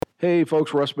Hey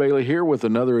folks, Russ Bailey here with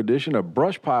another edition of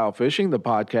Brush Pile Fishing, the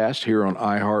podcast here on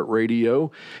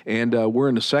iHeartRadio. And we're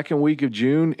in the second week of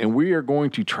June, and we are going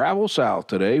to travel south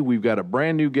today. We've got a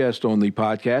brand new guest on the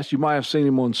podcast. You might have seen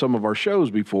him on some of our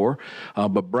shows before,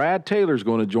 but Brad Taylor is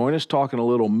going to join us talking a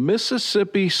little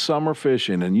Mississippi summer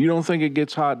fishing. And you don't think it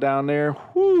gets hot down there?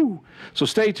 Whoo! So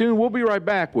stay tuned. We'll be right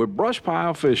back with Brush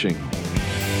Pile Fishing.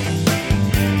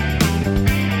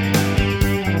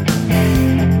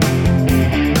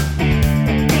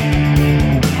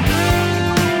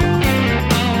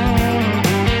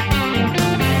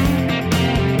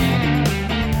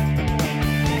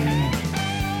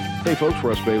 Hey folks,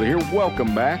 Russ Bailey here.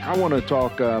 Welcome back. I want to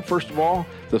talk, first of all,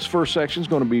 this first section is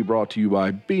going to be brought to you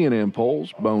by B&M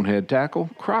Poles, Bonehead Tackle,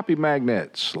 Crappie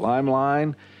Magnets, Lime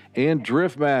Line, and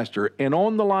Drift Master. And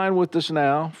on the line with us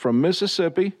now from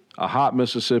Mississippi, a hot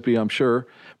Mississippi, I'm sure,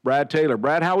 Brad Taylor.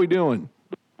 Brad, how we doing?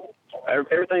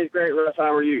 Everything's great, Russ.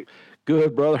 How are you?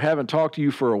 Good, brother. Haven't talked to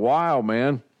you for a while,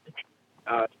 man.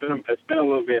 It's been a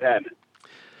little bit, hasn't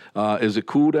it? Is it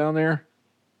cool down there?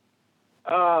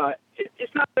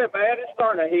 It's not that bad. It's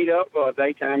starting to heat up.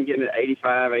 Daytime getting at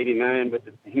 85, 89, but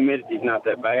the humidity's not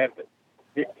that bad. But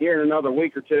here in another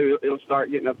week or two, it'll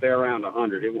start getting up there around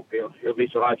 100. It'll be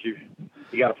so hot you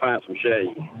got to find some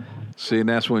shade. See, and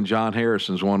that's when John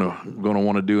Harrison's going to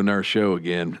want to do another show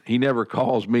again. He never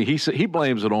calls me. He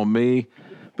blames it on me,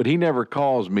 but he never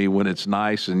calls me when it's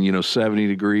nice and 70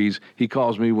 degrees. He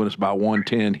calls me when it's about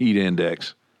 110 heat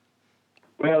index.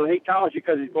 Well, he calls you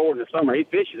because he's bored in the summer. He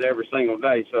fishes every single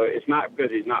day, so it's not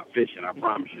because he's not fishing. I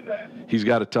promise you that. He's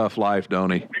got a tough life, don't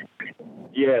he?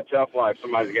 Yeah, tough life.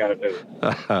 Somebody's got to do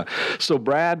it. So,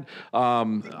 Brad,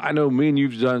 I know me and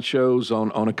you've done shows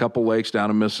on a couple lakes down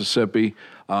in Mississippi.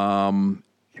 As a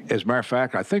matter of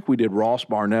fact, I think we did Ross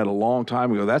Barnett a long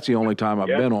time ago. That's the only time I've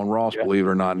been on Ross, believe it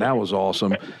or not, and that was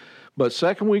awesome. But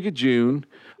second week of June,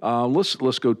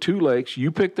 let's go 2 lakes. You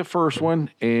pick the first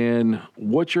one, and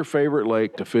what's your favorite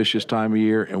lake to fish this time of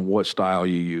year, and what style are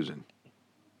you using?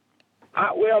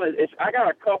 I got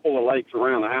a couple of lakes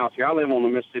around the house here. I live on the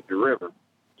Mississippi River,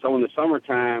 so in the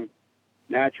summertime,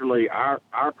 naturally our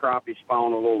crappie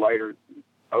spawn a little later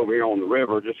over here on the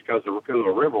river just because of the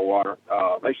cooler river water.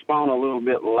 They spawn a little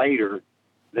bit later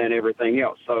than everything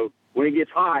else. So when it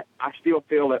gets hot, I still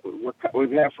feel that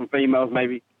we have some females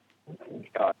maybe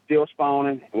still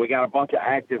spawning, and we got a bunch of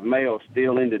active males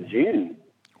still into June,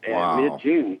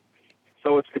 mid-June.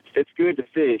 So it's good to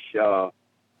fish. The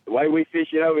way we fish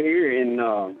it over here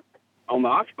on the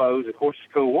Oxbows, of course,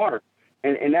 it's cool water,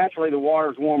 and naturally the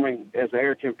water's warming as the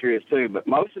air temperature is too. But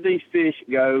most of these fish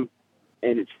go,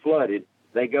 and it's flooded.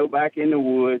 They go back in the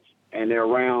woods, and they're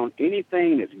around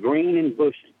anything that's green and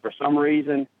bushy. For some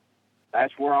reason,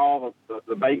 that's where all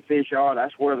the bait fish are.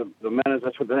 That's where the minnows,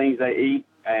 that's what the things they eat.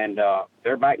 And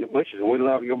they're back in the bushes, and we'd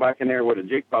love to go back in there with a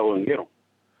jig pole and get them.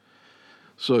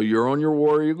 So you're on your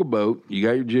War Eagle boat. You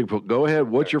got your jig pole. Go ahead.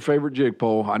 What's your favorite jig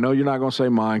pole? I know you're not going to say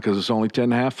mine because it's only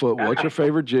 10.5 foot. What's your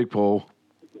favorite jig pole?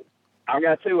 I've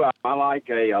got 2. I like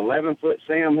a 11-foot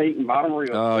Sam Heaton bottom reel.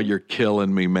 Oh, you're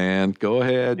killing me, man. Go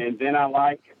ahead. And then I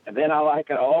like an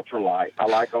ultralight. I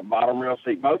like a bottom reel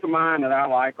seat. Both of mine that I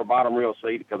like are bottom reel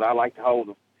seat because I like to hold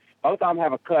them. Both of them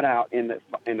have a cutout in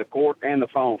the cork and the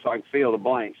foam, so I can feel the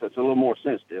blank, so it's a little more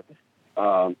sensitive.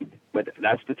 But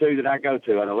that's the 2 that I go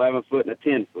to, an 11-foot and a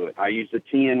 10-foot. I use the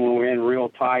 10 when we're in real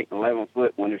tight, and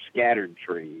 11-foot when there's scattered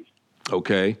trees.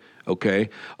 Okay.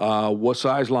 What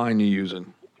size line you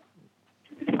using?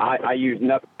 I use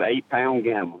nothing but 8-pound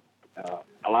Gamma.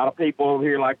 A lot of people over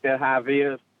here like that high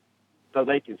vis, so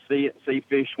they can see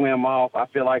fish swim off. I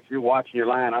feel like if you're watching your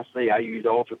line, I use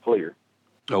ultra clear.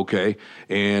 Okay.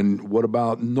 And what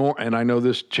about, and I know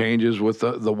this changes with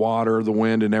the water, the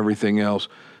wind, and everything else.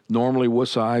 Normally, what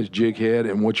size jig head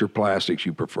and what's your plastics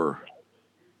you prefer?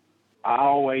 I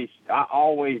always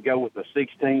go with the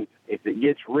 16th. If it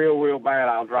gets real bad,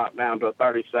 I'll drop down to a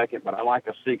 32nd, but I like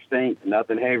a 16th,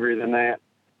 nothing heavier than that.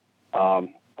 A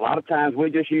lot of times we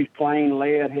just use plain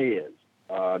lead heads,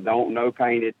 no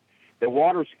painted. The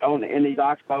waters in these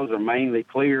Oxbows are mainly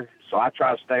clear, so I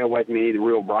try to stay away from any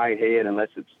real bright head unless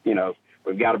it's,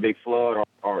 we've got a big flood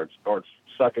or it's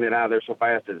sucking it out of there so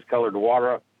fast that it's colored the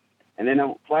water up. And then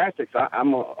on plastics,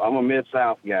 I'm a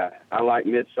Mid-South guy. I like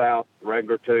Mid-South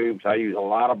regular tubes. I use a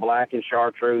lot of black and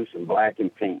chartreuse and black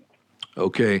and pink.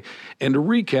 Okay. And to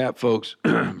recap, folks,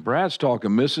 Brad's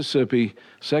talking Mississippi,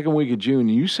 second week of June.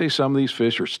 You say some of these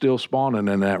fish are still spawning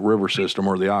in that river system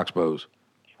or the Oxbows.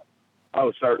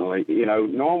 Oh, certainly.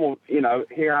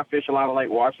 Here I fish a lot of Lake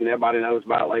Washington. Everybody knows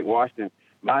about Lake Washington.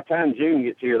 By the time June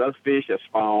gets here, those fish have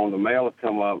spawned. The male have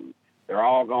come up. they're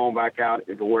all going back out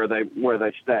to where they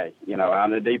stay, out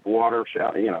in the deep water,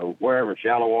 wherever,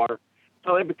 shallow water.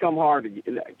 So they become hard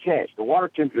to catch. The water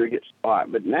temperature gets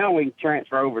hot. But now we can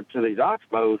transfer over to these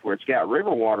oxbows where it's got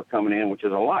river water coming in, which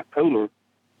is a lot cooler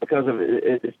because of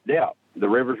its depth. The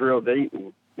river's real deep,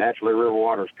 and naturally river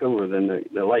water is cooler than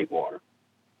the lake water.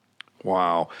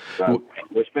 Wow. So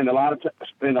we spend a lot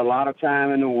of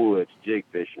time in the woods jig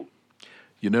fishing.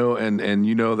 And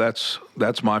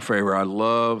that's my favorite. I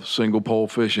love single pole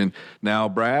fishing. Now,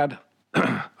 Brad,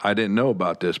 I didn't know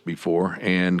about this before,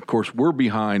 and of course we're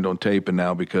behind on taping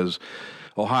now because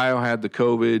Ohio had the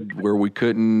COVID where we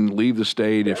couldn't leave the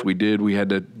state. If we did, we had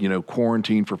to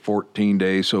quarantine for 14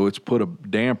 days. So it's put a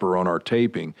damper on our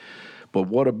taping. But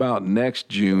what about next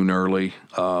June early?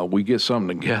 We get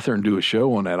something together and do a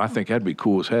show on that. I think that'd be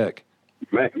cool as heck.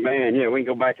 Man, yeah, we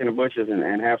can go back in the bushes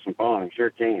and have some fun. Sure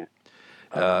can.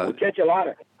 We catch a lot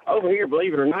of, over here,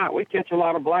 believe it or not, we catch a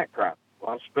lot of black crappie, a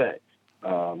lot of specks.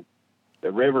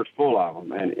 The river's full of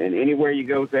them. And anywhere you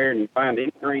go there and you find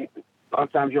any green, a lot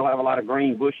of times you'll have a lot of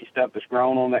green bushy stuff that's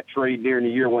grown on that tree during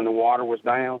the year when the water was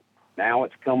down. Now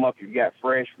it's come up, you've got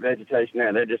fresh vegetation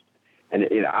there. They're just, and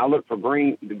I look for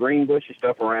the green bushy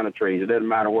stuff around the trees. It doesn't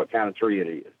matter what kind of tree it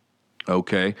is.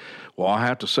 Okay. Well, I'll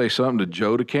have to say something to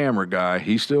Joe, the camera guy.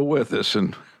 He's still with us,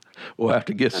 and we'll have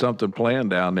to get something planned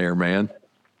down there, man.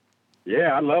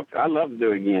 Yeah, I'd love to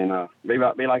do it again. Be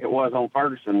like it was on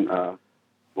Ferguson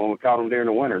when we caught them during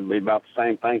the winter. It'd be about the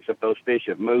same thing, except those fish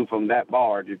have moved from that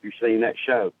barge. If you've seen that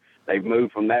show, they've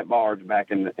moved from that barge back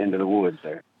into the woods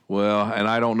there. Well, and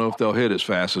I don't know if they'll hit as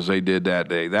fast as they did that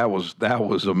day. That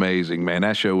was amazing, man.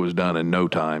 That show was done in no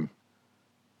time.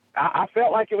 I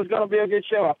felt like it was going to be a good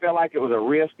show. I felt like it was a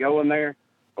risk going there.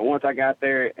 But once I got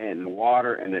there and the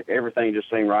water and everything just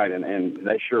seemed right, and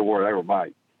they sure were. They were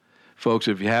biting. Folks,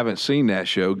 if you haven't seen that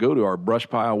show, go to our Brush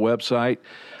Pile website.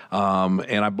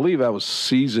 And I believe that was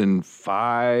season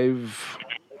 5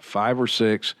 or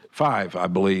 6, I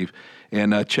believe.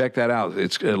 And check that out.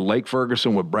 It's Lake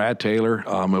Ferguson with Brad Taylor.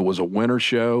 It was a winter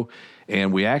show,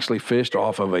 and we actually fished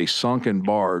off of a sunken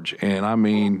barge. And, I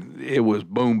mean, it was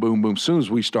boom, boom, boom. As soon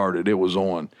as we started, it was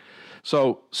on.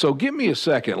 So give me a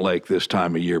second lake this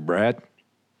time of year, Brad.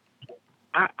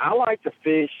 I like to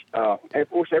fish. Of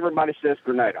course, everybody says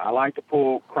Grenada. I like to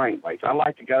pull crankbaits. I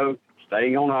like to go,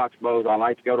 staying on oxbows, I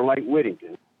like to go to Lake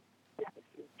Whittington,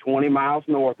 20 miles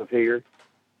north of here,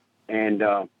 and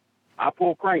I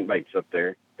pull crankbaits up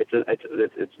there.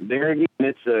 It's there again.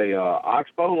 It's a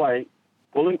oxbow lake,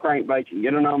 pulling crankbaits. You can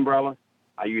get an umbrella.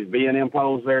 I use B&M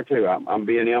poles there too. I'm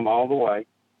B&M all the way.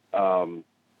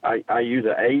 I use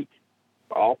an 8,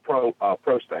 all pro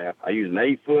staff. I use an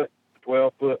 8-foot,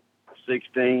 12-foot,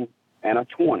 16, and a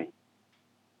 20.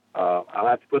 I'll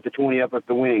have to put the 20 up if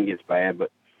the wind gets bad,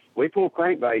 but we pull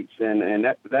crankbaits, and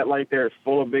that lake there is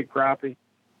full of big crappie.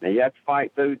 Now, you have to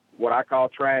fight through what I call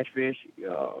trash fish,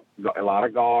 a lot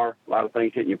of gar, a lot of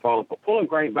things hitting your pole. But pulling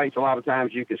crankbaits, a lot of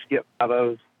times you can skip by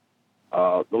those.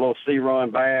 The little sea-run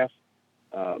bass,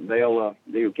 they'll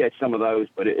catch some of those.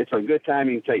 But it's a good time.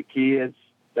 You can take kids,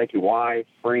 take your wife,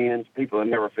 friends, people that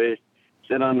never fished,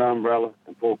 sit under the umbrella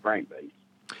and pull crankbaits.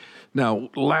 Now,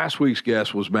 last week's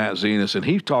guest was Matt Zenas, and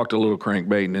he talked a little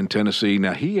crankbaiting in Tennessee.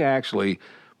 Now, he actually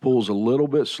pulls a little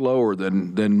bit slower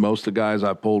than most of the guys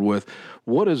I pulled with.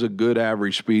 What is a good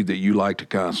average speed that you like to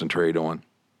concentrate on?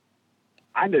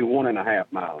 I do 1.5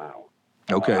 mile an hour.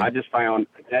 Okay. I just found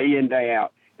day in, day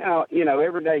out. Now,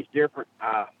 every day's different.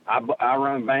 I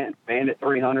run Bandit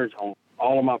 300s on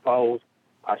all of my poles.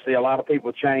 I see a lot of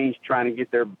people change trying to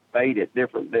get their bait at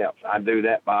different depths. I do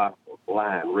that by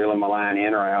line, reeling my line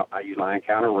in or out. I use line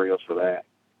counter reels for that.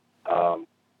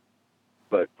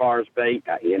 But as far as bait,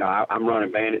 I'm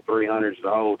running Bandit 300s the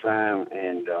whole time,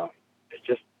 and it's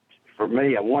just, for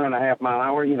me, a 1.5 mile an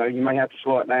hour, you may have to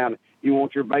slow it down. You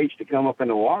want your baits to come up in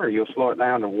the water, you'll slow it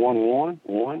down to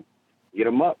 1, get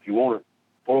them up. You want to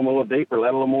pull them a little deeper,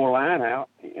 let a little more line out,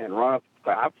 and run up.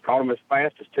 I've caught them as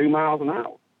fast as 2 miles an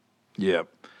hour. Yeah.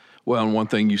 Well, and one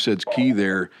thing you said is key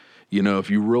there, if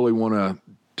you really want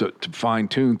to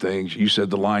fine-tune things, you said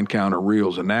the line counter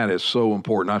reels, and that is so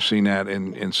important. I've seen that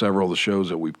in several of the shows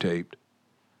that we've taped.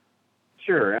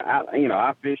 Sure.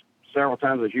 I fished several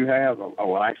times as you have,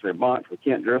 well, actually a bunch with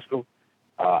Kent Driscoll.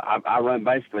 I run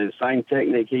basically the same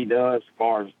technique he does as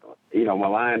far as, my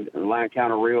line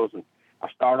counter reels. And I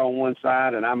start on one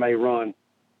side, and I may run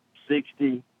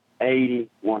 60, 80,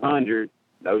 100.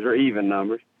 Those are even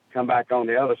numbers. Come back on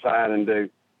the other side and do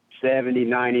 70,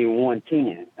 90,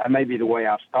 110. That may be the way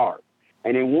I start.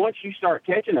 And then once you start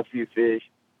catching a few fish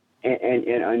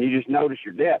and you just notice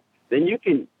your depth, then you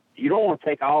can you don't want to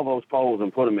take all those poles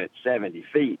and put them at 70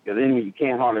 feet, because then you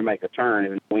can't hardly make a turn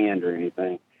in the wind or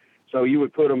anything. So you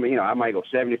would put them, I might go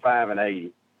 75 and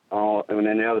 80, and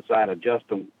then the other side adjust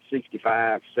them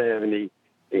 65, 70.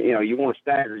 You want to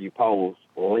stagger your poles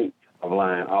length of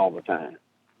line all the time.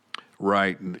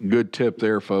 Right. Good tip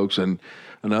there, folks. And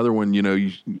another one,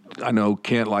 I know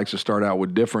Kent likes to start out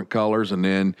with different colors. And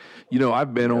then,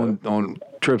 I've been on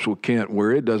trips with Kent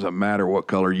where it doesn't matter what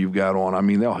color you've got on. I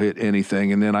mean, they'll hit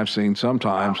anything. And then I've seen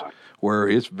sometimes where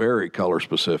it's very color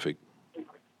specific.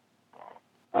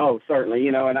 Oh, certainly.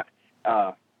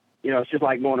 It's just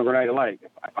like going to Grenada Lake.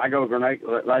 If I go to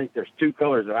Grenada Lake, there's two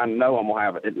colors that I know I'm going to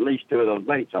have at least two of those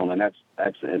baits on.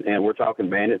 And we're talking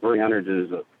Bandit 300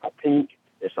 is a pink.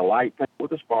 It's a light pink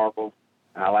with a sparkle.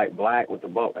 I like black with the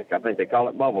bubble. I think they call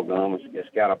it bubble gum. It's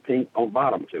got a pink on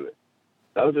bottom to it.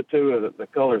 Those are two of the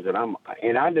colors that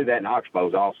and I do that in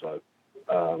oxbows also.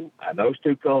 Those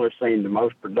two colors seem the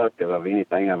most productive of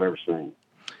anything I've ever seen.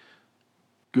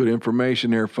 Good information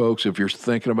there, folks. If you're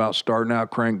thinking about starting out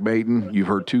crankbaiting, you've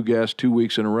heard two guests 2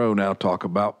 weeks in a row now talk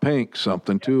about pink,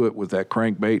 something to it with that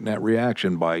crankbait and that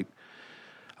reaction bite.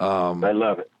 I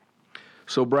love it.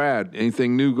 So, Brad,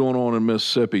 anything new going on in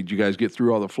Mississippi? Did you guys get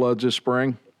through all the floods this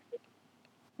spring?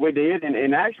 We did,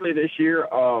 and actually this year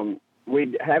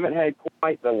we haven't had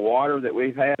quite the water that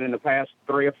we've had in the past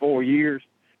 3 or 4 years.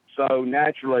 So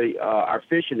naturally, our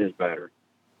fishing is better.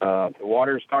 The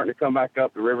water is starting to come back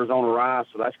up. The river's on the rise,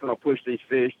 so that's going to push these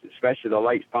fish, especially the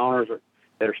late spawners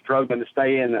that are struggling to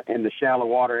stay in the shallow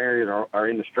water areas or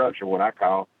in the structure, what I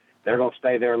call. They're going to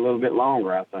stay there a little bit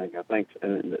longer, I think.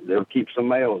 And they'll keep some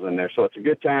males in there. So it's a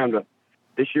good time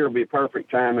this year will be perfect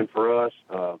timing for us.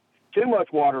 Too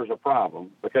much water is a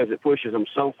problem because it pushes them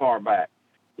so far back.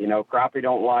 Crappie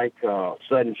don't like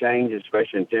sudden change,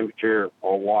 especially in temperature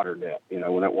or water depth,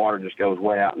 when that water just goes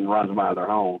way out and runs them out of their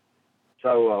home.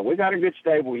 So we've had a good,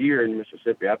 stable year in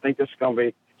Mississippi. I think this is going to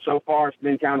be, so far it's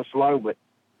been kind of slow, but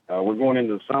we're going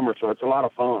into the summer, so it's a lot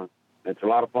of fun. It's a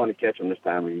lot of fun to catch them this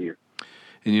time of year.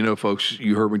 And, folks,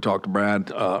 you heard me talk to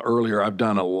Brad earlier. I've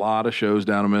done a lot of shows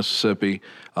down in Mississippi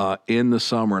in the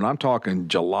summer, and I'm talking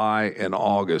July and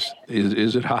August.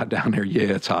 Is it hot down there?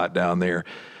 Yeah, it's hot down there.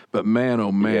 But, man,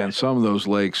 oh, man, Some of those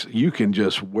lakes, you can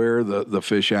just wear the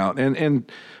fish out.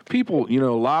 And people,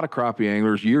 a lot of crappie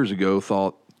anglers years ago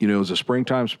thought, it was a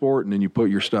springtime sport, and then you put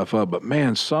your stuff up. But,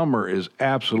 man, summer is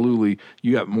absolutely –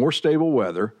 you got more stable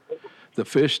weather. The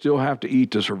fish still have to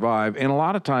eat to survive. And a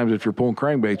lot of times if you're pulling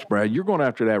crankbaits, Brad, you're going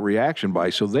after that reaction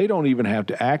bite, so they don't even have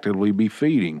to actively be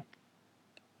feeding.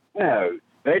 No,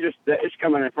 it's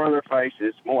coming in front of their face.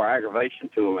 It's more aggravation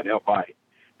to them and they'll bite.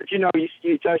 But,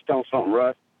 you touched on something,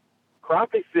 Russ.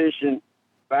 Crappie fishing,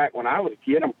 back when I was a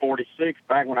kid, I'm 46,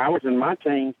 back when I was in my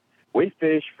teens, we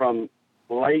fished from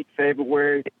late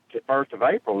February to 1st of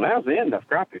April. Now's the end of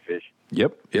crappie fishing.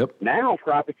 Yep. Now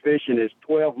crappie fishing is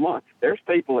 12 months. There's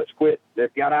people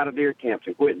that got out of deer camps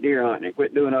and quit deer hunting and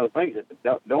quit doing other things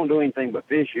that don't do anything but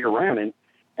fish year round.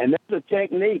 And there's a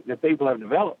technique that people have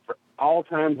developed for all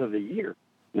times of the year,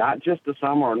 not just the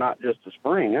summer or not just the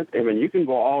spring. You can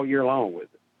go all year long with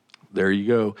it. There you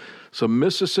go. Some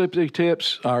Mississippi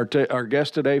tips. Our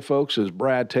guest today, folks, is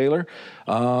Brad Taylor.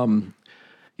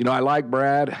 I like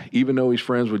Brad, even though he's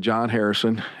friends with John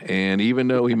Harrison, and even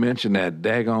though he mentioned that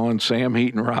daggone Sam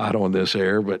Heaton rod on this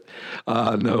air. But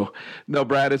no,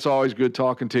 Brad, it's always good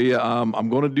talking to you. I'm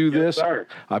going to do this. Sir.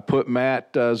 I put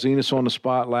Matt Zenas on the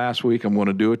spot last week. I'm going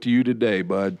to do it to you today,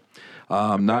 bud.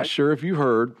 I'm not sure if you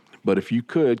heard, but if you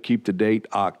could, keep the date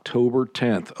October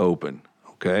 10th open,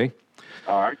 okay?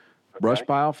 All right. Brush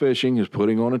Pile Fishing is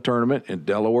putting on a tournament in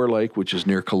Delaware Lake, which is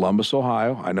near Columbus,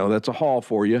 Ohio. I know that's a haul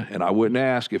for you, and I wouldn't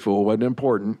ask if it wasn't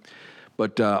important.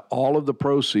 But all of the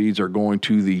proceeds are going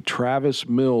to the Travis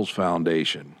Mills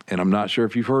Foundation. And I'm not sure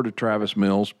if you've heard of Travis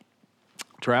Mills.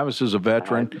 Travis is a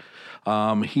veteran.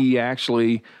 He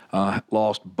actually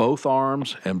lost both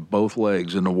arms and both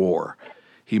legs in the war.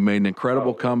 He made an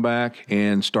incredible comeback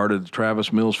and started the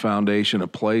Travis Mills Foundation, a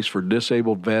place for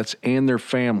disabled vets and their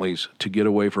families to get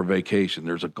away for vacation.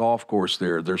 There's a golf course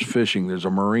there. There's fishing. There's a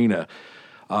marina.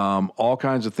 All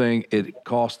kinds of things. It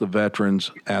costs the veterans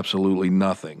absolutely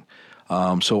nothing.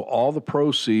 So all the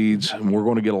proceeds, and we're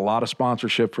going to get a lot of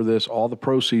sponsorship for this, all the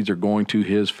proceeds are going to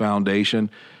his foundation.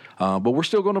 But we're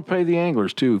still going to pay the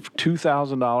anglers, too,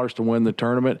 $2,000 to win the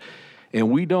tournament. And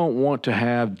we don't want to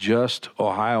have just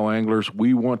Ohio anglers.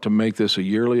 We want to make this a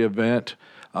yearly event.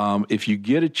 If you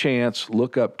get a chance,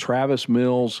 look up Travis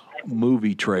Mills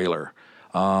movie trailer.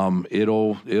 I'll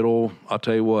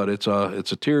tell you what, it's a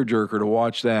tearjerker to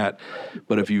watch that.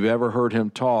 But if you've ever heard him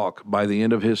talk, by the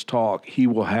end of his talk, he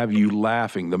will have you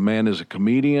laughing. The man is a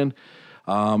comedian.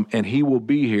 and he will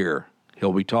be here.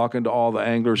 He'll be talking to all the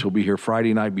anglers. He'll be here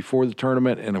Friday night before the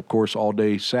tournament and, of course, all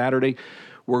day Saturday.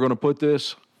 We're going to put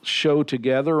this show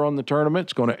together on the tournament.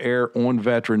 It's going to air on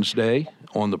Veterans Day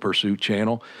on the Pursuit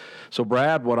Channel. So,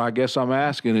 Brad, what I guess I'm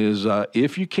asking is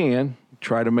if you can,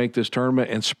 try to make this tournament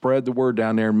and spread the word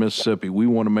down there in Mississippi. We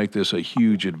want to make this a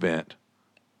huge event.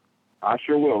 I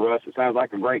sure will, Russ. It sounds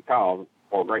like a great cause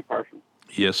for a great person.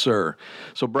 Yes, sir.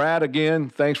 So, Brad, again,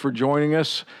 thanks for joining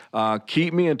us.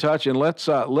 Keep me in touch, and let's.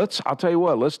 I'll tell you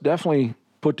what. Let's definitely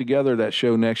put together that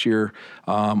show next year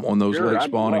on those lake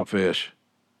spawning fish.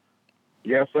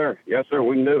 Yes, sir. Yes, sir.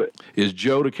 We can do it. Is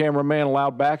Joe the cameraman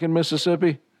allowed back in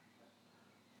Mississippi?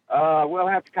 We'll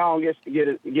have to call him to get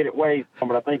it weighed,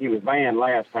 but I think he was banned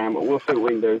last time. But we'll see what we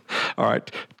can do. All right.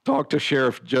 Talk to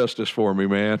Sheriff Justice for me,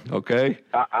 man. Okay.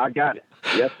 I got it.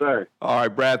 Yes, sir. All right,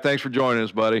 Brad. Thanks for joining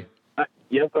us, buddy.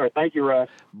 Yes, sir. Thank you, Russ.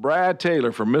 Brad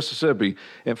Taylor from Mississippi.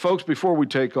 And, folks, before we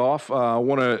take off, I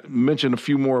want to mention a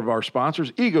few more of our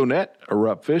sponsors. EgoNet,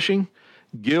 Erupt Fishing,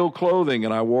 Gill Clothing,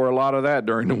 and I wore a lot of that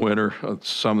during the winter,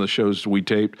 some of the shows we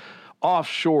taped,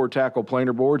 Offshore Tackle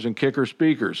Planer Boards, and Kicker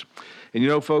Speakers. And, you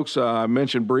know, folks, I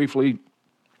mentioned briefly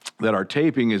that our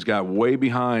taping has got way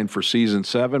behind for Season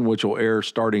 7, which will air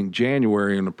starting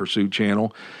January on the Pursuit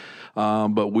Channel.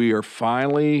 But we are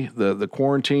finally, the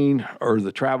quarantine or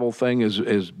the travel thing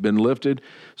has been lifted.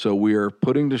 So we are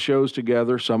putting the shows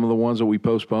together. Some of the ones that we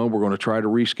postponed, we're going to try to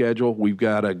reschedule. We've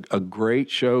got a great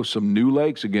show, some new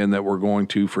lakes again that we're going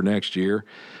to for next year.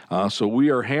 So we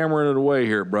are hammering it away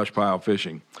here at Brush Pile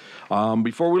Fishing.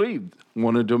 Before we leave,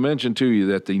 wanted to mention to you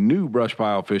that the new Brush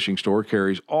Pile Fishing store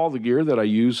carries all the gear that I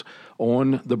use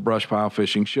on the Brush Pile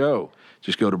Fishing show.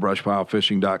 Just go to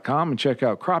brushpilefishing.com and check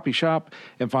out Crappie Shop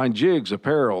and find jigs,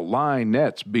 apparel, line,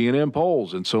 nets, B&M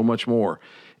poles, and so much more.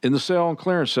 In the sale and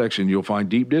clearance section, you'll find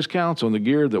deep discounts on the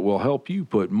gear that will help you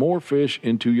put more fish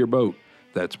into your boat.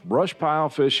 That's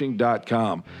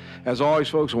brushpilefishing.com. As always,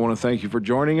 folks, I want to thank you for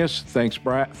joining us. Thank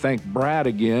Brad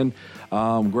again.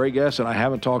 Great guest, and I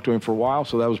haven't talked to him for a while,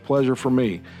 so that was a pleasure for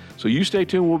me. So you stay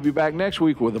tuned. We'll be back next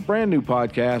week with a brand new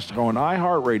podcast on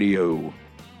iHeartRadio.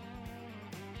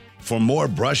 For more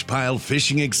brush pile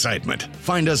fishing excitement,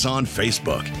 find us on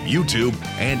Facebook, YouTube,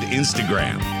 and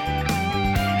Instagram.